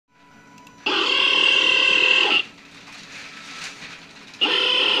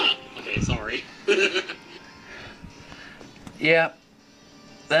Yeah,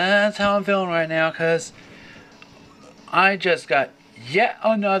 that's how I'm feeling right now, because I just got yet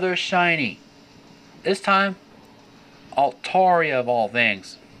another shiny. This time, Altaria of all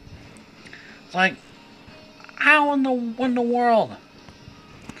things. It's like, how in the world?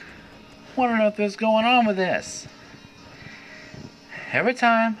 I want to know if there's going on with this. Every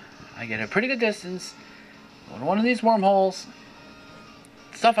time I get a pretty good distance, go to one of these wormholes,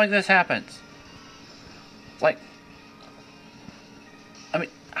 stuff like this happens. It's like, I mean,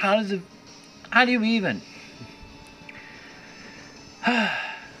 how do you even?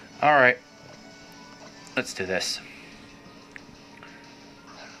 Alright, let's do this.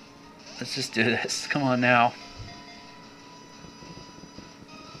 Let's just do this. Come on now.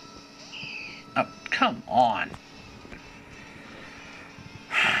 Oh, come on.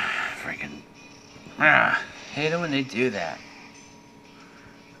 Freaking. Hate it when they do that.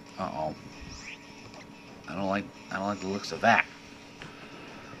 Uh-oh. I don't like the looks of that.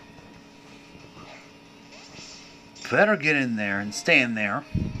 Better get in there and stay in there.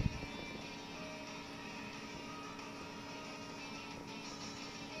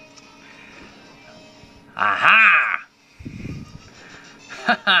 Aha!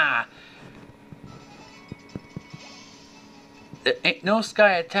 Haha! There ain't no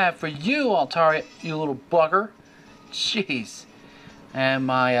sky attack for you, Altaria, you little bugger. Jeez. And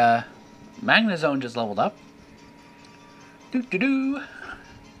my Magnezone just leveled up. Doo-doo-doo.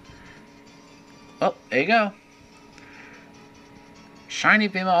 Oh, there you go. Shiny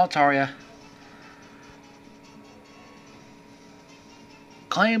female Altaria.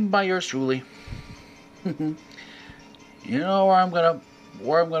 Claimed by yours truly. You know where I'm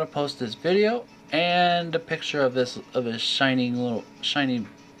gonna post this video and a picture of this shiny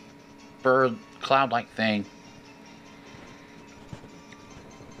bird cloud-like thing.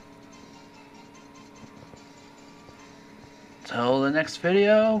 Till the next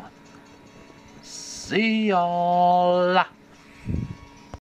video, see y'all.